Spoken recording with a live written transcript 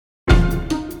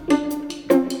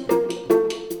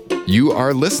You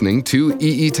are listening to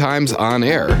EE Times On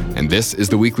Air, and this is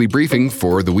the weekly briefing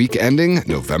for the week ending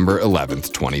November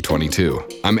 11th, 2022.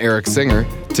 I'm Eric Singer.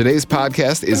 Today's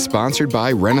podcast is sponsored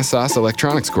by Renesas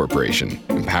Electronics Corporation,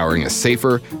 empowering a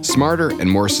safer, smarter,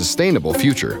 and more sustainable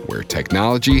future where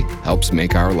technology helps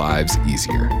make our lives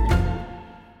easier.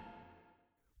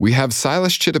 We have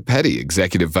Sailesh Chittipeddi,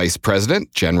 Executive Vice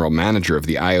President, General Manager of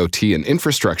the IoT and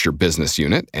Infrastructure Business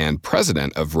Unit, and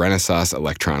President of Renesas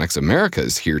Electronics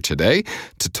Americas here today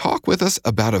to talk with us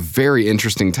about a very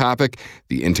interesting topic,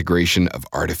 the integration of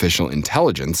artificial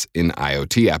intelligence in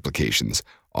IoT applications,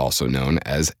 also known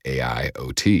as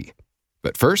AIoT.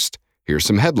 But first, here's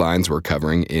some headlines we're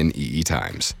covering in EE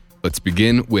Times. Let's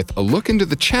begin with a look into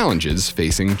the challenges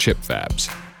facing chip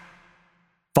fabs.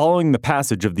 Following the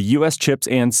passage of the U.S. CHIPS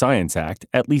and Science Act,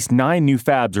 at least 9 new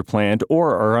fabs are planned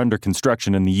or are under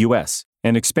construction in the U.S.,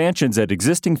 and expansions at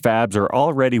existing fabs are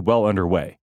already well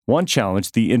underway. One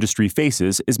challenge the industry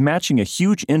faces is matching a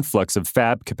huge influx of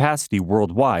fab capacity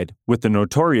worldwide with the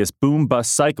notorious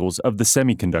boom-bust cycles of the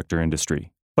semiconductor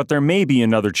industry. But there may be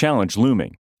another challenge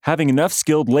looming: having enough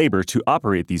skilled labor to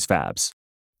operate these fabs.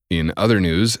 In other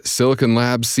news, Silicon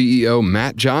Labs CEO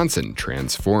Matt Johnson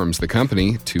transforms the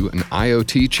company to an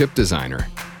IoT chip designer.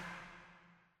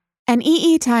 An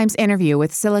EE Times interview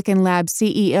with Silicon Labs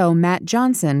CEO Matt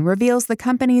Johnson reveals the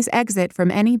company's exit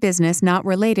from any business not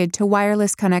related to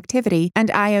wireless connectivity and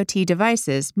IoT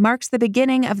devices marks the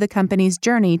beginning of the company's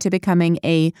journey to becoming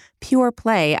a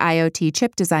pure-play IoT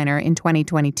chip designer in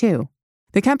 2022.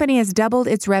 The company has doubled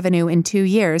its revenue in 2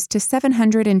 years to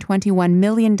 $721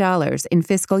 million in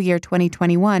fiscal year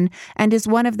 2021 and is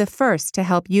one of the first to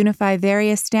help unify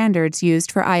various standards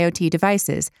used for IoT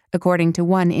devices, according to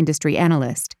one industry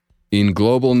analyst. In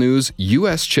global news,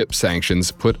 U.S. chip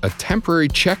sanctions put a temporary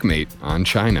checkmate on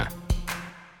China.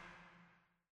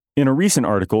 In a recent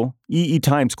article, EE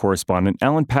Times correspondent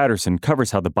Alan Patterson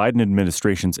covers how the Biden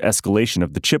administration's escalation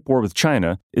of the chip war with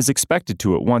China is expected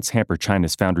to at once hamper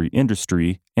China's foundry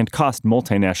industry and cost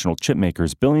multinational chip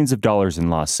makers billions of dollars in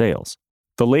lost sales.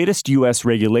 The latest U.S.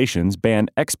 regulations ban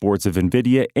exports of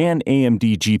NVIDIA and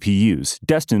AMD GPUs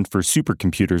destined for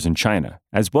supercomputers in China,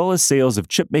 as well as sales of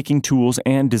chip-making tools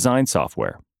and design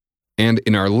software. And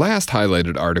in our last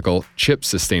highlighted article, chip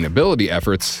sustainability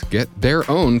efforts get their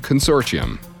own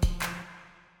consortium.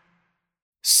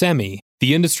 SEMI,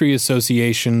 the industry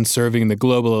association serving the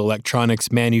global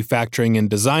electronics manufacturing and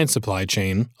design supply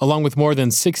chain, along with more than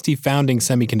 60 founding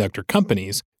semiconductor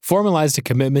companies, formalized a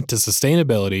commitment to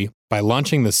sustainability by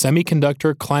launching the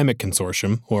Semiconductor Climate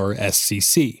Consortium, or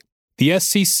SCC. The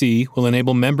SCC will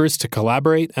enable members to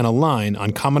collaborate and align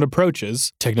on common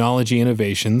approaches, technology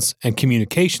innovations, and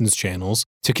communications channels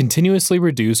to continuously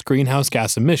reduce greenhouse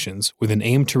gas emissions with an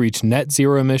aim to reach net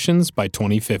zero emissions by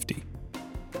 2050.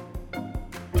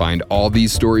 Find all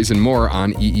these stories and more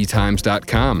on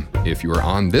eetimes.com. If you are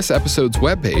on this episode's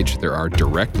webpage, there are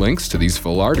direct links to these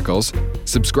full articles.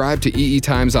 Subscribe to EE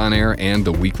Times On Air and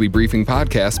the Weekly Briefing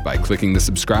podcast by clicking the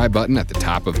subscribe button at the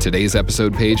top of today's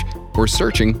episode page or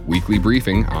searching Weekly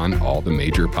Briefing on all the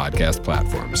major podcast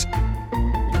platforms.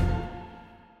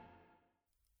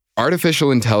 Artificial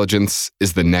intelligence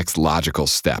is the next logical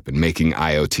step in making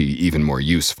IoT even more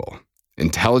useful.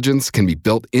 Intelligence can be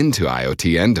built into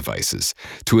IoT end devices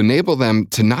to enable them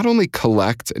to not only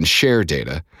collect and share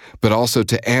data, but also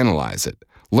to analyze it,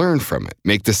 learn from it,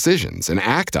 make decisions, and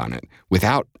act on it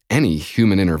without any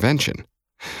human intervention.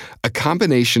 A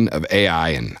combination of AI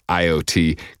and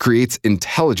IoT creates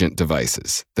intelligent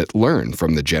devices that learn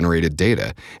from the generated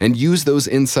data and use those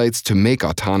insights to make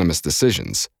autonomous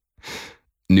decisions.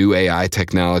 New AI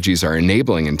technologies are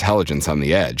enabling intelligence on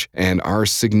the edge and are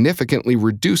significantly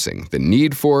reducing the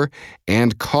need for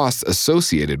and costs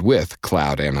associated with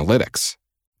cloud analytics.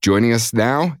 Joining us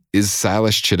now is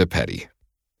Sailesh Chittipeddi.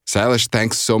 Sailesh,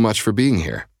 thanks so much for being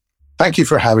here. Thank you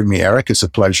for having me, Eric. It's a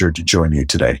pleasure to join you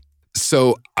today.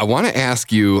 So I want to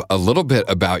ask you a little bit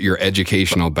about your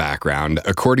educational background.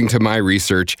 According to my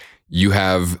research, you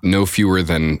have no fewer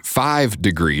than 5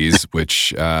 degrees,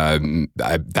 which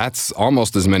that's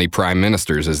almost as many prime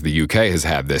ministers as the UK has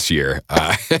had this year.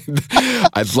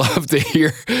 I'd love to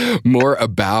hear more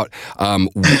about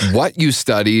what you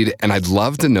studied, and I'd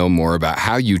love to know more about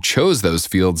how you chose those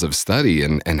fields of study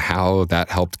and how that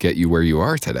helped get you where you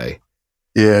are today.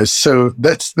 Yeah, so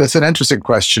that's an interesting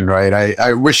question, right?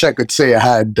 I wish I could say I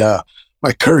had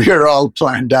my career all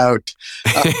planned out,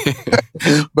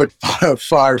 but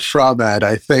far from it.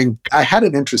 I think I had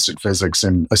an interest in physics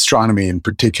and astronomy in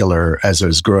particular as I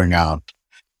was growing up.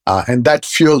 And that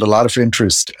fueled a lot of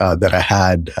interest that I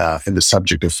had in the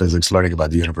subject of physics, learning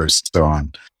about the universe and so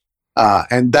on.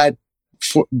 And that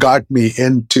got me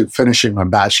into finishing my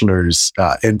bachelor's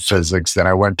in physics. Then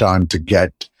I went on to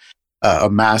get a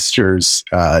master's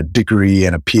degree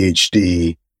and a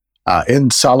PhD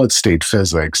in solid state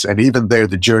physics. And even there,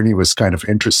 the journey was kind of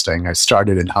interesting. I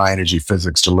started in high energy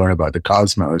physics to learn about the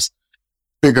cosmos.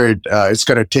 Figured it's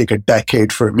going to take a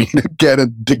decade for me to get a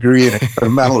degree in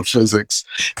experimental physics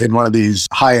in one of these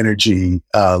high energy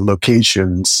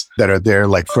locations that are there,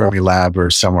 like Fermilab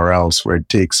or somewhere else, where it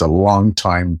takes a long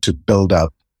time to build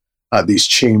up these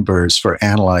chambers for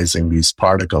analyzing these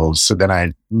particles. So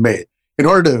then in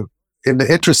the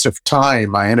interest of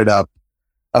time, I ended up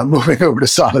moving over to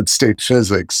solid state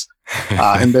physics.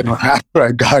 And then after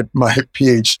I got my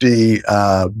PhD,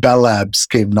 Bell Labs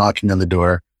came knocking on the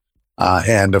door.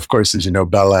 And of course, as you know,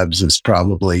 Bell Labs is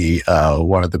probably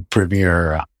one of the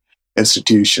premier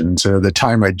institutions. At the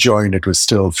time I joined, it was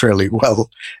still fairly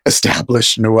well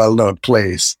established and a well-known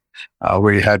place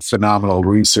where you had phenomenal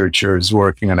researchers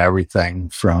working on everything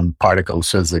from particle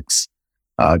physics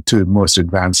to most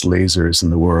advanced lasers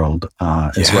in the world.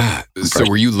 As well. So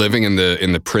were you living in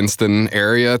the Princeton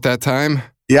area at that time?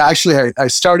 Yeah, actually, I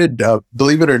started,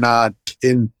 believe it or not,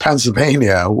 in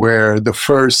Pennsylvania, where the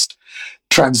first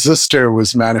transistor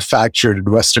was manufactured in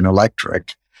Western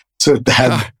Electric. So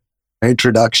that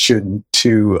introduction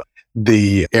to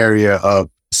the area of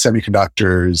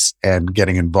semiconductors and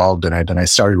getting involved in it. And I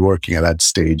started working at that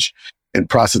stage in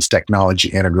process technology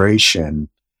integration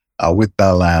with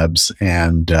Bell Labs.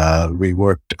 And we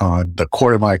worked on the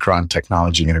quarter micron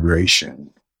technology integration,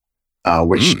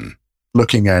 which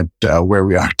looking at where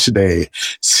we are today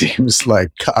seems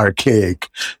like archaic,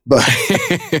 but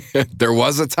there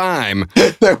was a time.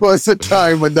 There was a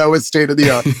time when that was state of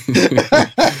the art.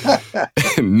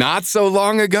 Not so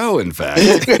long ago, in fact.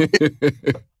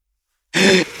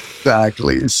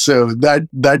 Exactly. So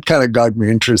that kind of got me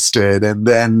interested. And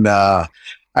then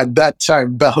at that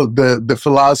time, the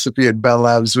philosophy at Bell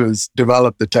Labs was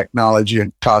develop the technology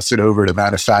and toss it over to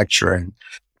manufacturing.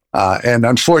 And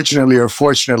unfortunately, or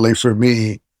fortunately for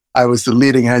me, I was the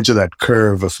leading edge of that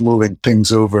curve of moving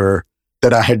things over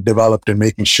that I had developed and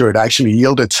making sure it actually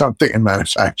yielded something in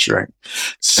manufacturing.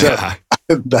 So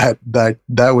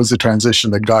that was a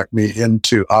transition that got me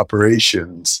into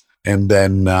operations. And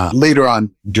then later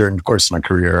on, during the course of my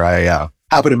career, I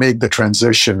happened to make the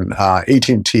transition.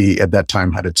 AT&T at that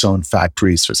time had its own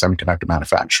factories for semiconductor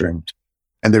manufacturing.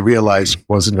 And they realized it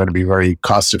wasn't going to be very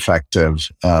cost effective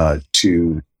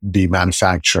to be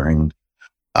manufacturing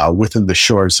within the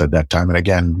shores at that time. And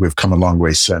again, we've come a long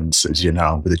way since, as you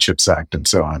know, with the CHIPS Act and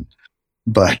so on.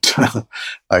 But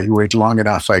you wait long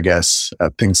enough, I guess,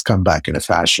 things come back into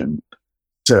fashion.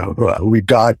 So we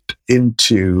got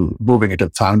into moving into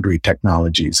foundry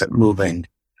technologies and moving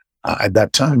at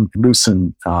that time,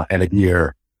 Lucent and a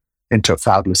year into a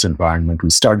fabless environment.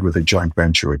 We started with a joint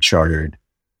venture with Chartered.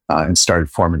 And started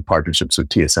forming partnerships with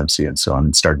TSMC and so on,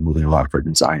 and started moving a lot of our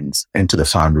designs into the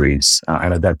foundries.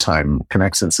 And at that time,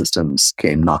 Conexant Systems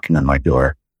came knocking on my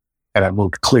door, and I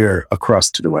moved clear across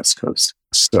to the West Coast.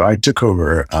 So I took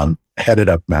over, headed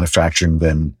up manufacturing,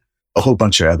 then a whole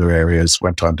bunch of other areas,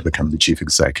 went on to become the chief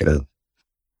executive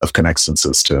of Conexant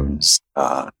Systems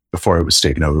before it was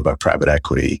taken over by private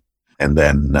equity. And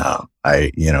then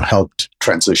I helped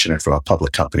transition it from a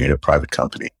public company to a private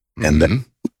company. And then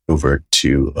over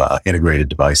to Integrated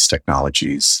Device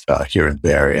Technologies here in the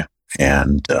Bay Area.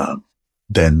 And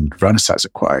then Renesas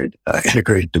acquired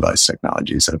Integrated Device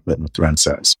Technologies. I've been with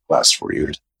Renesas the last 4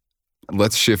 years.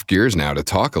 Let's shift gears now to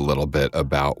talk a little bit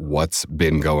about what's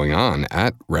been going on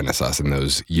at Renesas in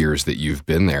those years that you've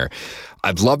been there.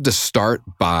 I'd love to start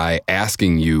by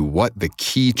asking you what the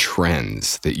key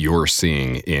trends that you're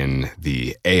seeing in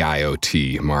the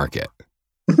AIoT market.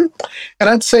 And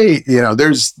I'd say,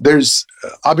 there's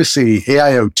obviously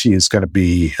AIoT is going to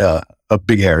be a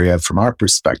big area from our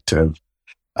perspective.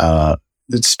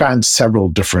 It spans several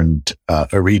different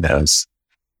arenas.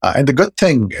 And the good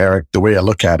thing, Eric, the way I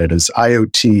look at it is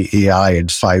IoT, AI, and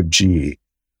 5G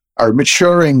are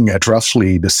maturing at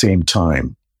roughly the same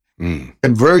time.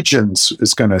 Convergence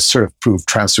is going to sort of prove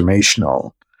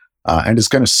transformational and is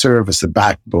going to serve as the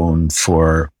backbone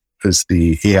for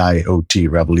the AIoT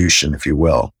revolution, if you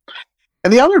will.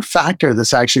 And the other factor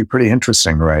that's actually pretty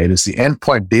interesting, right, is the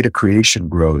endpoint data creation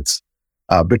growth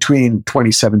between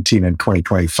 2017 and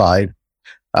 2025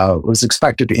 was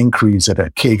expected to increase at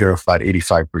a CAGR of about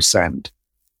 85%,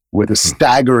 with a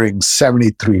staggering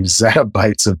 73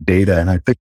 zettabytes of data. And I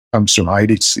think it comes from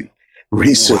IDC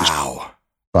Research. Wow.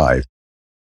 5.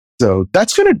 So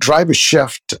that's going to drive a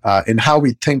shift in how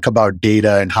we think about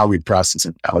data and how we process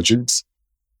intelligence.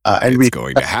 And it's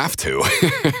going to have to.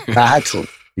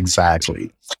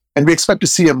 Exactly. And we expect to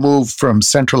see a move from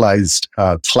centralized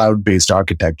cloud-based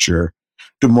architecture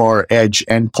to more edge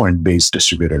endpoint-based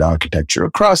distributed architecture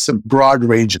across a broad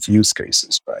range of use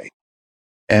cases, right?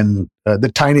 And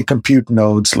the tiny compute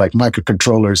nodes like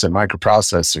microcontrollers and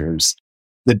microprocessors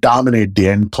that dominate the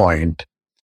endpoint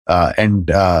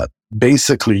and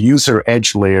basically user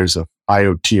edge layers of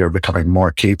IoT are becoming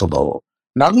more capable,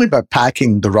 not only by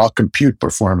packing the raw compute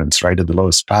performance, right, at the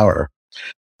lowest power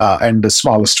and the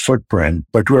smallest footprint,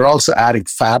 but we're also adding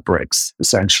fabrics,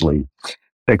 essentially,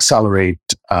 to accelerate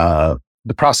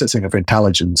the processing of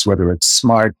intelligence, whether it's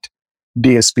smart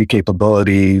DSP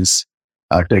capabilities,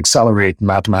 to accelerate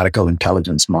mathematical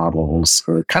intelligence models,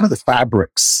 or kind of the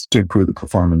fabrics to improve the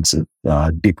performance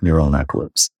of deep neural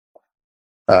networks.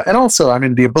 And also,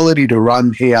 the ability to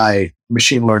run AI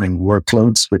machine learning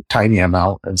workloads with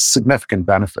TinyML has significant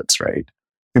benefits, right?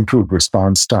 Improved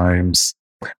response times,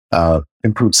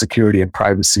 improved security and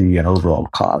privacy and overall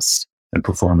cost and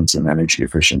performance and energy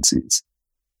efficiencies,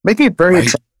 making it very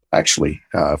attractive, actually,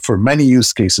 for many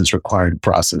use cases requiring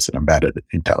process and embedded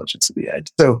intelligence at the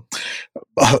edge. So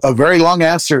a very long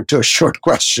answer to a short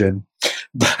question,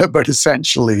 but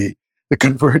essentially the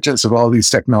convergence of all these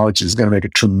technologies is going to make a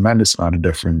tremendous amount of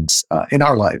difference in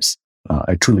our lives.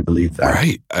 I truly believe that.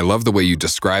 Right. I love the way you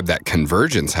describe that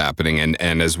convergence happening.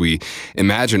 And as we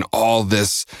imagine all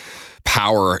this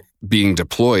power being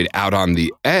deployed out on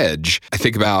the edge, I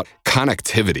think about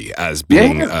connectivity as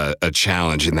being a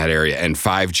challenge in that area, and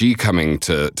 5G coming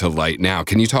to light now.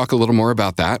 Can you talk a little more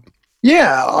about that?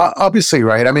 Yeah, obviously,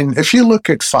 right. If you look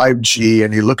at 5G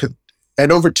and you look at,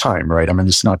 and over time, right,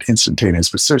 it's not instantaneous,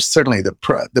 but certainly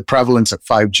the prevalence of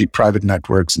 5G private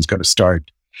networks is going to start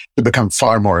to become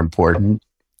far more important.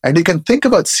 And you can think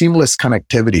about seamless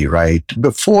connectivity, right?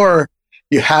 Before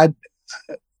you had,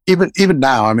 even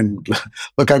now,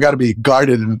 look, I got to be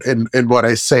guarded in what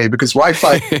I say, because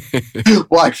Wi-Fi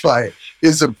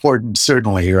is important,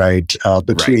 certainly, right?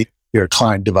 Between your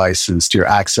client devices to your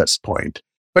access point.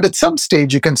 But at some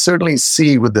stage, you can certainly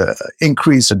see with the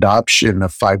increased adoption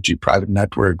of 5G private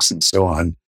networks and so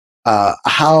on,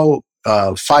 how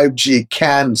 5G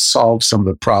can solve some of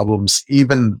the problems,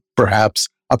 even perhaps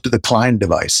up to the client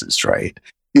devices, right?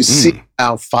 You see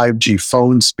now 5G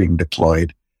phones being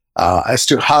deployed. As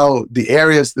to how the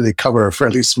areas that they cover are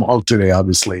fairly small today,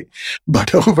 obviously.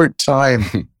 But over time,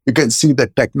 you can see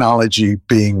that technology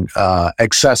being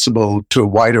accessible to a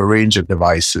wider range of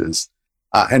devices.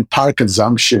 And power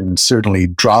consumption certainly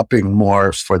dropping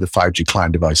more for the 5G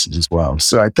client devices as well.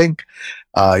 So I think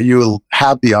you'll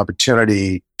have the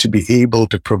opportunity to be able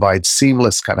to provide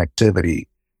seamless connectivity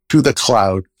to the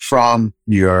cloud from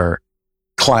your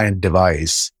client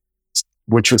device,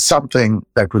 which was something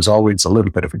that was always a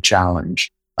little bit of a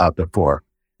challenge before.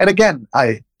 And again,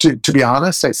 to be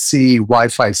honest, I see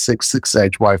Wi-Fi 6, 6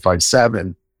 Edge, Wi-Fi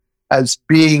 7 as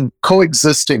being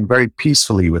coexisting very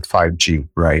peacefully with 5G,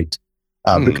 right?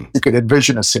 Because you could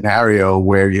envision a scenario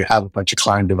where you have a bunch of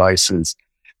client devices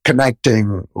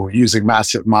connecting or using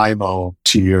massive MIMO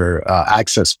to your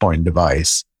access point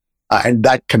device, and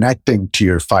that connecting to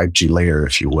your 5G layer,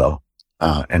 if you will,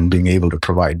 and being able to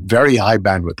provide very high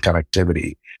bandwidth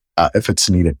connectivity if it's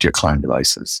needed to your client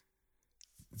devices.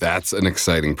 That's an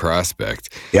exciting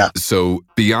prospect. Yeah. So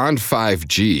beyond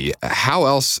 5G, how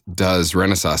else does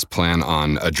Renesas plan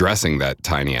on addressing that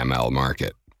TinyML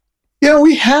market?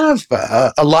 We have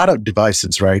a lot of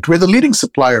devices, right? We're the leading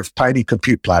supplier of tiny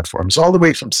compute platforms, all the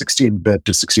way from 16-bit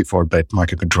to 64-bit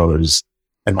microcontrollers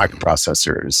and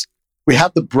microprocessors. We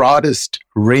have the broadest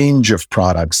range of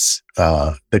products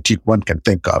that one can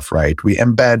think of, right? We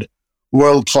embed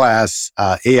world-class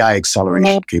AI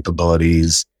acceleration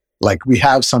capabilities. Like we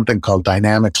have something called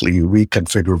dynamically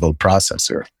reconfigurable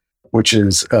processor, which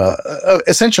is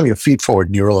essentially a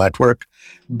feed-forward neural network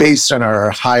based on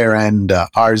our higher-end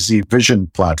RZ Vision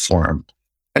platform.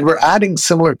 And we're adding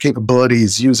similar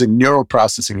capabilities using neural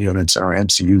processing units in our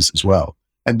MCUs as well.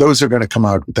 And those are going to come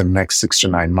out within the next 6 to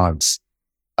 9 months.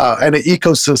 And an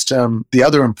ecosystem, the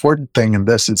other important thing in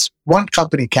this is one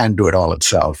company can't do it all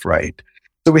itself, right?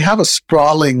 So we have a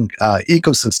sprawling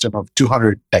ecosystem of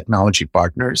 200 technology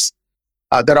partners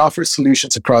that offer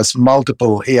solutions across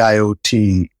multiple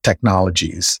AIoT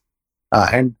technologies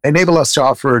and enable us to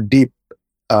offer deep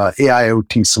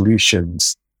AIoT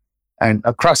solutions and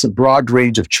across a broad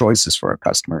range of choices for our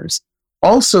customers.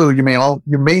 Also, you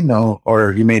may know,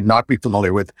 or you may not be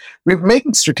familiar with, we're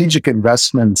making strategic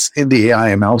investments in the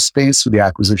AI/ML space with the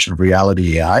acquisition of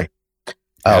Reality AI.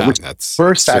 Which that's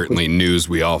certainly news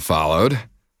we all followed.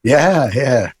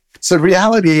 Yeah. So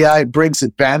Reality AI brings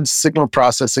advanced signal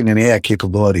processing and AI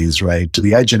capabilities, right, to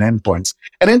the edge and endpoints.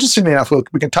 And interestingly enough,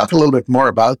 we can talk a little bit more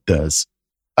about this.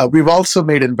 We've also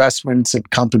made investments in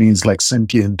companies like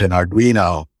Sentient and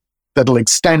Arduino that will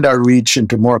extend our reach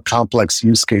into more complex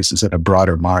use cases in a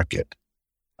broader market.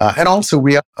 And also,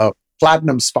 we are a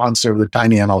platinum sponsor of the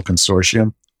TinyML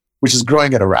Consortium, which is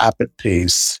growing at a rapid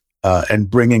pace and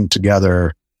bringing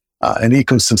together an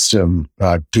ecosystem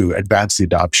to advance the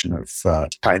adoption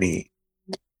of tiny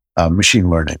machine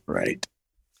learning, right?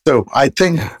 So I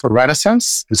think for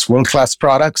Renaissance, it's world-class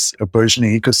products, a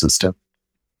burgeoning ecosystem.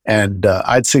 And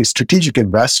I'd say strategic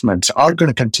investments are going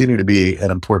to continue to be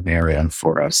an important area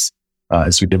for us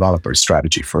as we develop our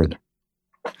strategy further.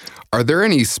 Are there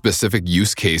any specific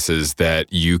use cases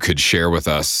that you could share with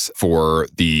us for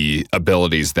the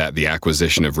abilities that the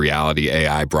acquisition of Reality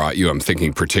AI brought you? I'm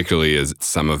thinking particularly as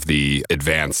some of the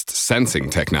advanced sensing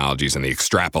technologies and the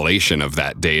extrapolation of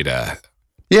that data.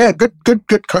 Yeah,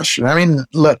 good question. I mean,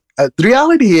 look,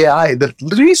 Reality AI, the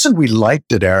reason we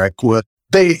liked it, Eric, was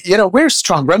we're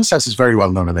strong. Renaissance is very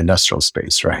well known in the industrial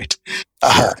space, right?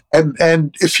 Sure.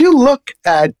 And if you look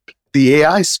at the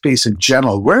AI space in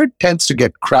general, where it tends to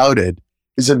get crowded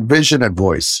is in vision and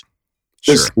voice.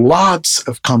 There's lots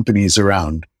of companies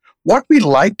around. What we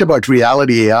liked about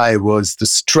Reality AI was the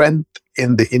strength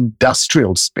in the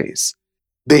industrial space.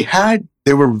 They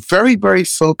were very, very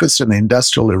focused in the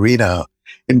industrial arena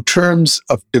in terms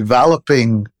of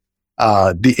developing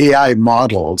the AI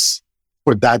models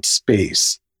for that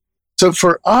space. So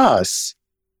for us,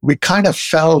 we kind of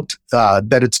felt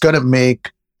that it's going to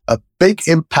make a big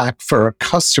impact for our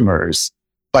customers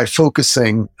by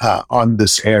focusing on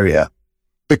this area,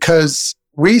 because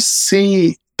we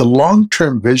see the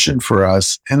long-term vision for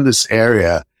us in this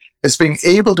area as being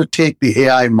able to take the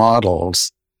AI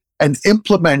models and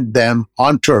implement them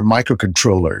onto our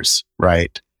microcontrollers,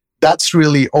 right? That's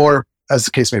really, or as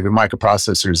the case may be,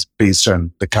 microprocessors based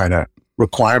on the kind of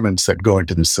requirements that go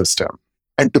into the system,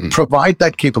 and to provide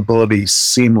that capability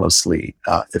seamlessly,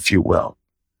 if you will.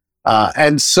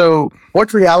 And so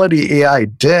what Reality AI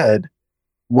did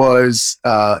was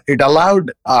it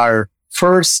allowed our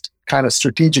first kind of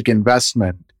strategic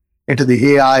investment into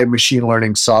the AI machine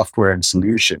learning software and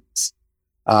solutions.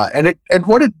 And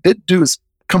what it did do is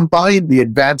combine the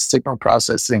advanced signal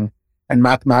processing and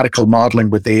mathematical modeling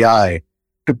with AI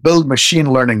to build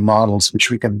machine learning models,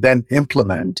 which we can then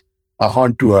implement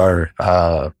onto our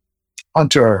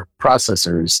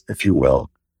processors, if you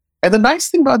will. And the nice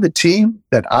thing about the team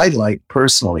that I liked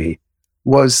personally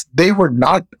was they were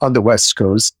not on the West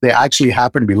Coast. They actually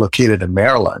happened to be located in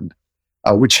Maryland,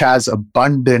 which has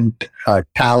abundant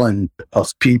talent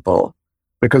of people,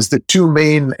 because the two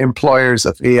main employers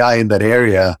of AI in that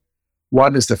area,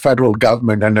 one is the federal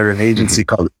government under an agency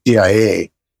called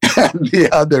CIA, and the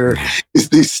other is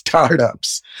these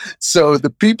startups. So the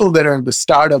people that are in the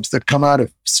startups that come out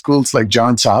of schools like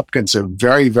Johns Hopkins are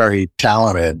very, very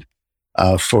talented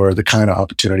for the kind of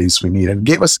opportunities we need, and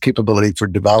gave us the capability for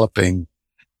developing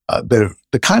the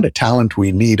kind of talent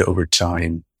we need over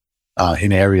time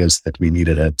in areas that we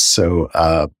needed it. So,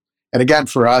 and again,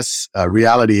 for us,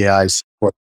 Reality AI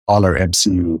supports all our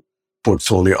MCU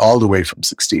portfolio, all the way from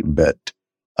 16-bit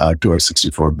to our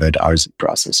 64-bit RZ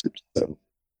processors. So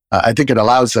I think it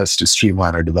allows us to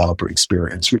streamline our developer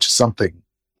experience, which is something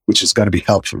which is going to be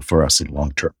helpful for us in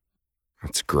long term.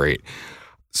 That's great.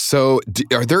 So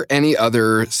are there any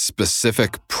other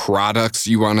specific products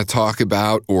you want to talk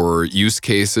about, or use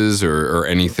cases, or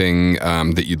anything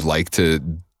that you'd like to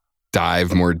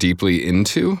dive more deeply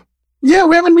into? Yeah,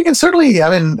 we can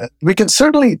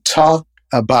certainly talk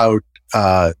about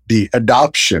the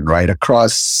adoption, right,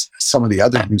 across some of the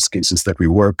other use cases that we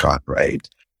work on, right?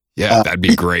 Yeah, that'd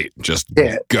be great. Just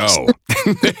go.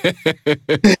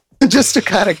 Just to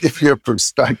kind of give you a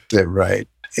perspective, right?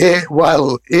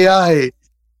 While AI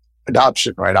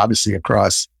adoption, right, obviously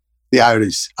across the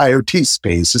IoT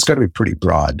space is going to be pretty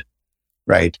broad,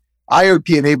 right?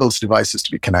 IoT enables devices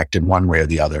to be connected one way or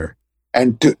the other.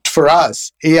 And for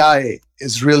us, AI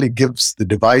really gives the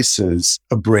devices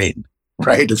a brain,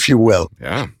 right, if you will.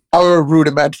 Yeah. However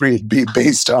rudimentary it be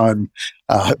based on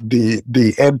the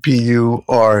NPU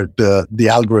or the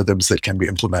algorithms that can be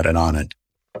implemented on it.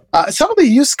 Some of the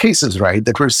use cases, right,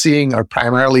 that we're seeing are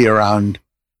primarily around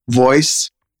voice.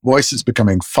 Voice is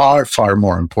becoming far, far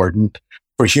more important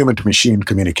for human-to-machine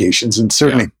communications. And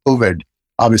certainly COVID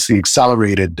obviously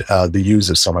accelerated the use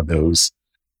of some of those.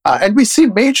 And we see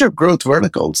major growth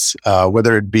verticals,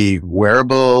 whether it be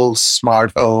wearables,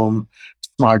 smart home,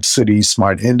 smart city,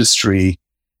 smart industry.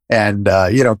 And,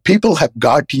 people have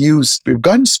we've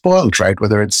gotten spoiled, right?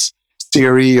 Whether it's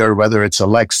Siri or whether it's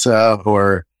Alexa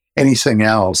or anything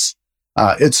else.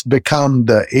 It's become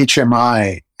the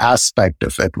HMI aspect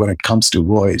of it when it comes to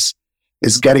voice.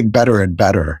 is getting better and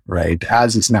better, right?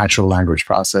 As is natural language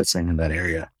processing in that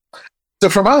area. So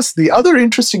from us, the other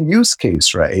interesting use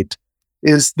case, right,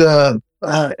 is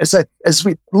as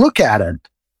we look at it,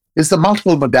 is the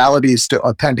multiple modalities to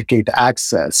authenticate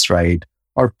access, right?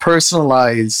 Or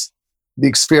personalize the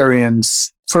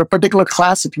experience for a particular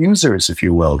class of users, if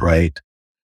you will, right?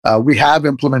 We have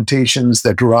implementations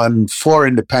that run for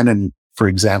independent, for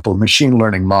example, machine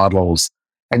learning models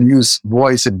and use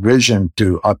voice and vision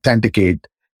to authenticate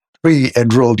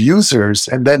pre-enrolled users.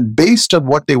 And then based on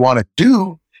what they want to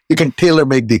do, you can tailor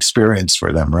make the experience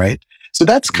for them, right? So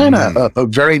that's kind of a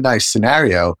very nice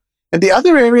scenario. And the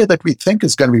other area that we think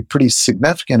is going to be pretty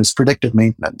significant is predictive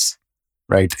maintenance,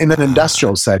 right? In an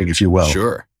industrial setting, if you will.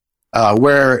 Sure.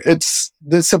 Where it's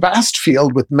a vast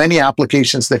field with many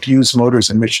applications that use motors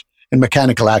and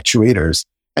mechanical actuators.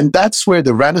 And that's where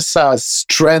the Renesas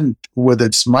strength with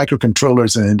its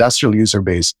microcontrollers and industrial user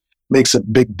base makes a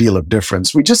big deal of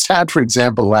difference. We just had, for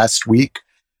example, last week,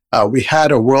 we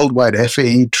had a worldwide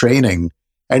FAE training,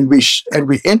 and we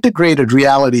integrated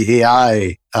reality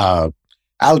AI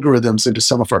algorithms into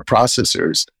some of our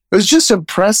processors. It was just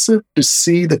impressive to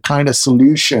see the kind of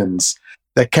solutions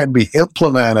that can be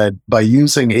implemented by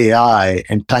using AI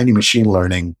and tiny machine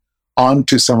learning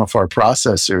onto some of our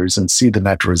processors and see the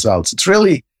net results. It's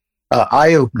really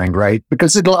eye-opening, right?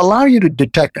 Because it'll allow you to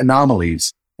detect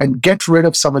anomalies and get rid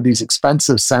of some of these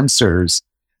expensive sensors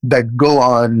that go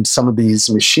on some of these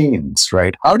machines,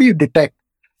 right? How do you detect,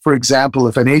 for example,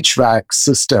 if an HVAC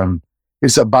system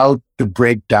is about to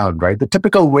break down, right? The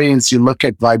typical way is you look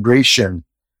at vibration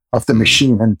of the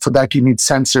machine, and for that you need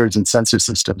sensors and sensor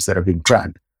systems that are being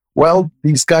tracked. Well,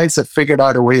 these guys have figured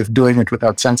out a way of doing it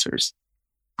without sensors.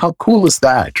 How cool is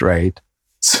that, right?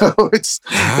 So it's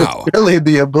really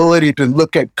the ability to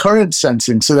look at current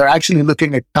sensing. So they're actually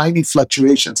looking at tiny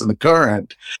fluctuations in the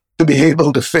current to be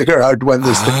able to figure out when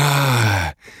there's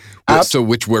so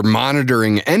which we're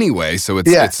monitoring anyway. So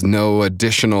it's no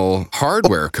additional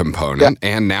hardware component. Yeah.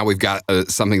 And now we've got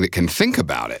something that can think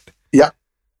about it. Yeah.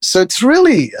 So it's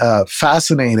really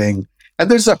fascinating.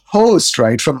 And there's a host,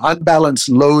 right, from unbalanced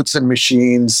loads and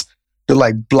machines to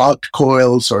like blocked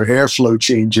coils or airflow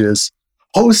changes,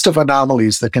 host of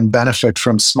anomalies that can benefit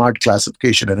from smart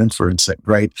classification and inferencing,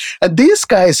 right? And these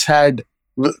guys had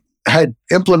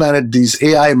implemented these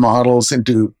AI models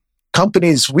into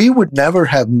companies we would never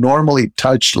have normally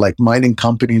touched, like mining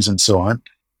companies and so on.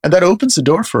 And that opens the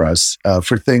door for us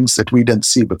for things that we didn't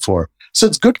see before. So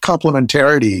it's good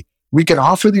complementarity. We can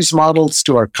offer these models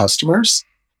to our customers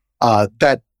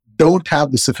that don't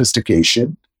have the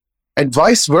sophistication, and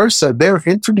vice versa. They're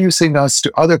introducing us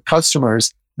to other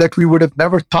customers that we would have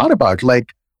never thought about,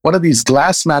 like one of these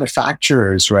glass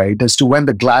manufacturers, right, as to when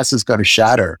the glass is going to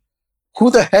shatter.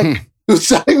 Who the heck who's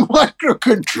selling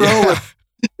microcontroller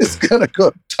is going to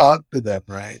go talk to them,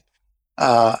 right?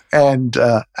 And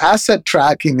asset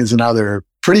tracking is another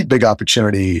pretty big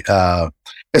opportunity,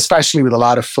 especially with a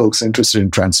lot of folks interested in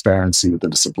transparency within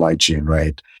the supply chain,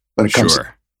 right? When it comes to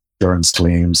insurance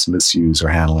claims, misuse or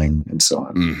handling, and so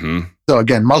on. Mm-hmm. So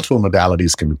again, multiple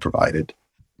modalities can be provided.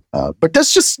 But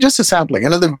that's just a sampling.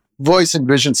 And on the voice and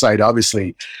vision side,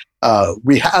 obviously,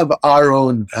 we have our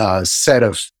own set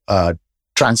of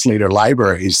translator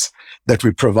libraries that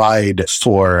we provide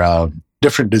for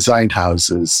different design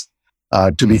houses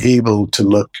to be able to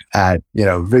look at,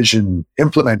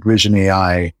 implement vision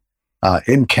AI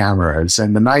in cameras.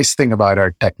 And the nice thing about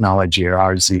our technology,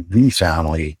 our RZV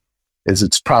family, is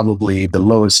it's probably the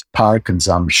lowest power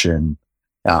consumption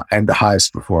and the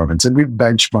highest performance. And we've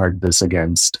benchmarked this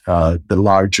against the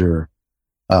larger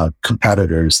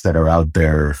competitors that are out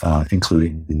there,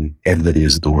 including the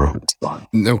NVIDIAs of the world.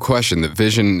 No question that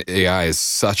vision AI is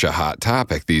such a hot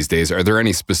topic these days. Are there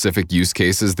any specific use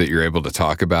cases that you're able to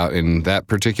talk about in that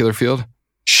particular field?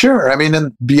 Sure. I mean,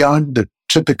 and beyond the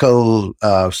typical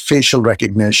facial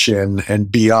recognition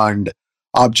and beyond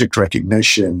object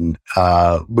recognition,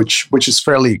 which is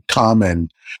fairly common,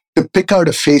 to pick out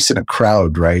a face in a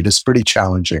crowd, right, is pretty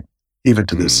challenging, even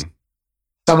to this.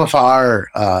 Some of our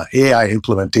AI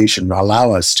implementation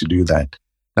allow us to do that.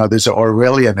 Now, there's an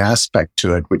Orwellian aspect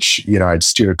to it, which, I'd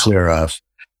steer clear of.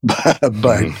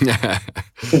 But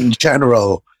in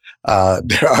general,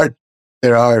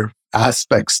 there are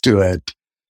aspects to it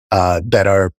that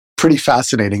are pretty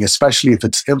fascinating, especially if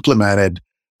it's implemented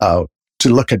to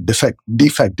look at defect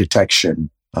detection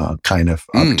kind of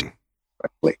opportunity.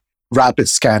 Rapid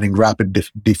scanning, rapid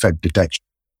defect detection,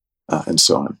 and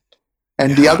so on.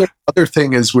 And the other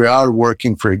thing is we are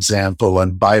working, for example,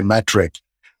 on biometric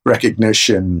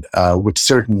recognition with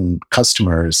certain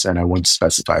customers, and I won't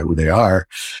specify who they are,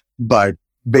 but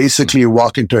basically you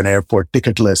walk into an airport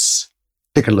ticketless,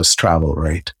 ticketless travel,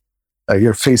 right?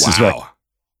 Your face is right,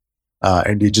 Wow.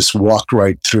 and you just walk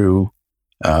right through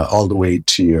all the way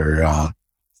to your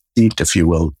seat, if you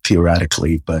will,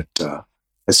 theoretically. But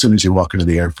as soon as you walk into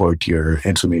the airport, your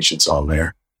information's all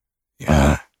there.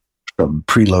 Yeah. From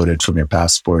preloaded from your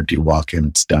passport, you walk in,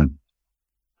 it's done.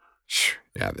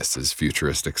 Yeah, this is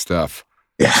futuristic stuff.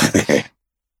 Yeah.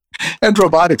 And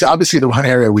robotics, obviously the one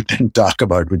area we didn't talk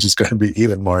about, which is going to be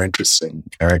even more interesting,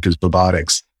 Eric, is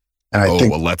robotics. And I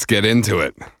think, well, let's get into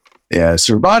it. yeah,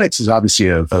 so robotics is obviously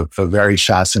a very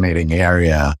fascinating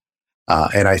area.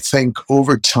 And I think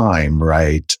over time,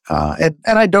 right, and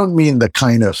I don't mean the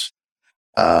kind of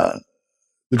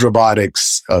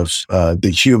robotics of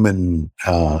the human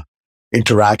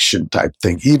interaction type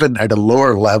thing. Even at a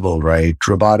lower level, right,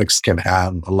 robotics can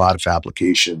have a lot of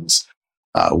applications,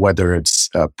 whether it's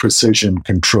precision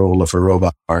control of a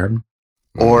robot arm,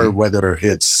 or whether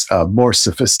it's a more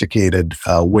sophisticated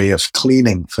way of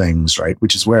cleaning things, right,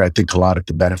 which is where I think a lot of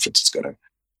the benefits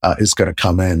is going to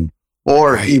come in,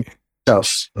 or even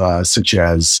stuff such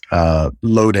as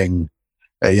loading.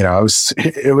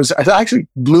 It actually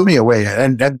blew me away.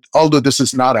 And although this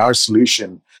is not our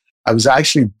solution, I was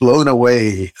actually blown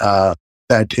away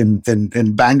that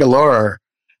in Bangalore,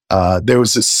 there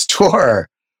was a store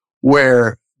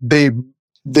where they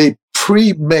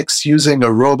pre-mix using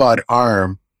a robot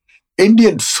arm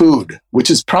Indian food,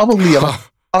 which is probably a lot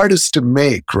hardest to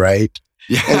make, right?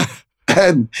 Yeah.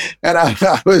 And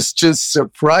I was just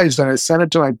surprised, and I sent it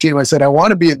to my team. I said, I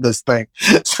want to be in this thing.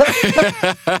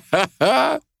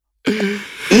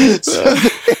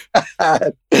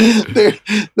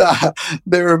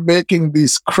 They were making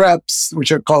these crepes,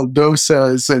 which are called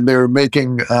dosas, and they were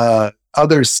making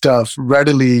other stuff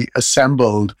readily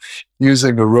assembled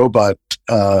using a robot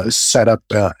setup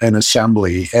and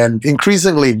assembly. And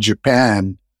increasingly in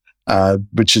Japan,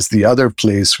 which is the other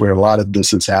place where a lot of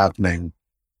this is happening,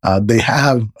 they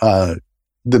have the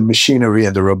machinery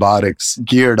and the robotics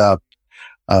geared up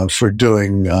for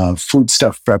doing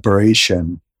foodstuff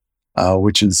preparation,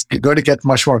 which is going to get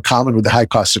much more common with the high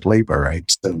cost of labor, right?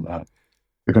 So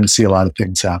you're going to see a lot of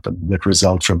things happen that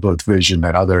result from both vision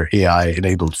and other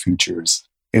AI-enabled features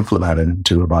implemented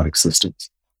into robotic systems.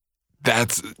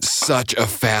 That's such a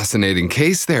fascinating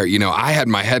case there. I had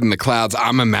my head in the clouds.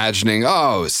 I'm imagining,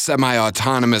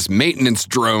 semi-autonomous maintenance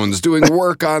drones doing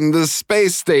work on the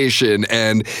space station.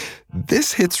 And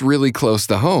this hits really close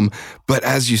to home. But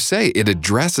as you say, it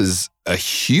addresses a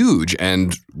huge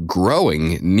and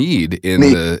growing need in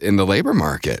the labor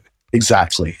market.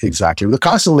 Exactly. With the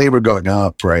cost of labor going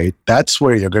up, right? That's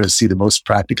where you're going to see the most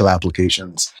practical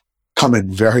applications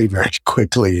coming very, very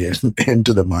quickly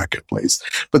into the marketplace.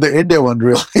 But the India one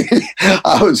really,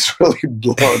 I was really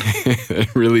blown.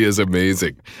 It really is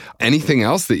amazing. Anything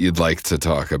else that you'd like to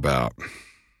talk about?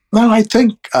 No, I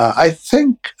think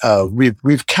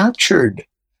we've captured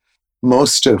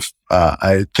most of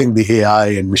I think the AI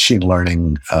and machine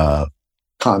learning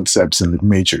concepts and the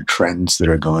major trends that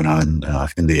are going on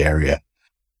in the area.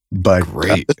 But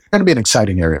it's going to be an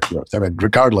exciting area of growth. I mean,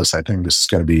 regardless, I think this is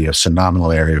going to be a phenomenal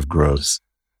area of growth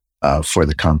for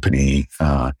the company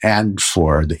and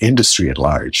for the industry at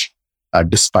large,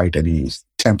 despite any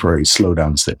temporary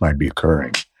slowdowns that might be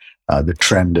occurring. The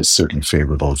trend is certainly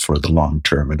favorable for the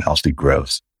long-term and healthy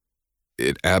growth.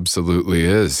 It absolutely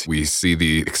is. We see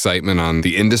the excitement on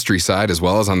the industry side as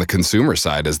well as on the consumer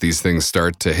side as these things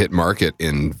start to hit market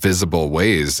in visible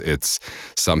ways. It's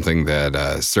something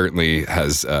that certainly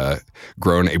has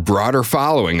grown a broader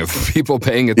following of people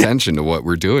paying attention to what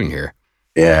we're doing here.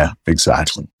 Yeah,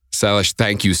 exactly. Sailesh,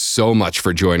 thank you so much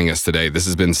for joining us today. This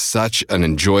has been such an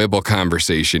enjoyable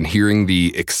conversation, hearing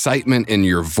the excitement in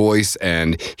your voice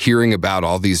and hearing about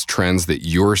all these trends that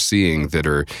you're seeing that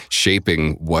are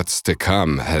shaping what's to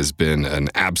come has been an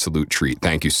absolute treat.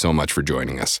 Thank you so much for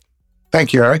joining us.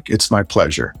 Thank you, Eric. It's my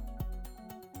pleasure.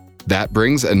 That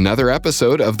brings another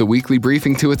episode of the Weekly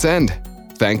Briefing to its end.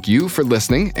 Thank you for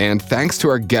listening, and thanks to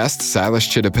our guest, Sailesh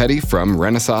Chittipeddi from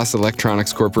Renesas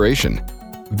Electronics Corporation.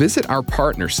 Visit our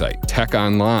partner site, Tech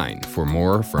Online, for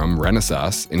more from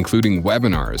Renesas, including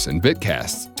webinars and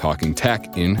vidcasts talking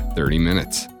tech in 30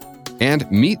 minutes.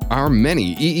 And meet our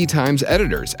many EE Times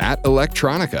editors at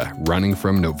Electronica, running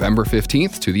from November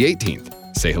 15th to the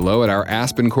 18th. Say hello at our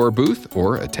Aspen Core booth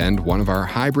or attend one of our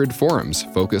hybrid forums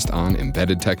focused on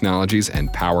embedded technologies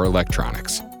and power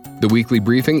electronics. The Weekly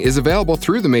Briefing is available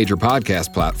through the major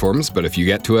podcast platforms, but if you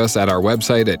get to us at our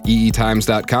website at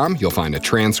eetimes.com, you'll find a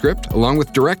transcript along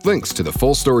with direct links to the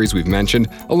full stories we've mentioned,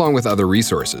 along with other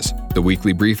resources. The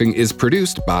Weekly Briefing is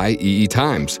produced by EE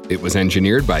Times. It was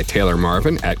engineered by Taylor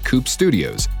Marvin at Coop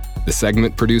Studios. The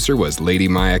segment producer was Lady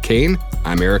Maya Kane.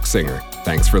 I'm Eric Singer.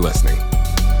 Thanks for listening.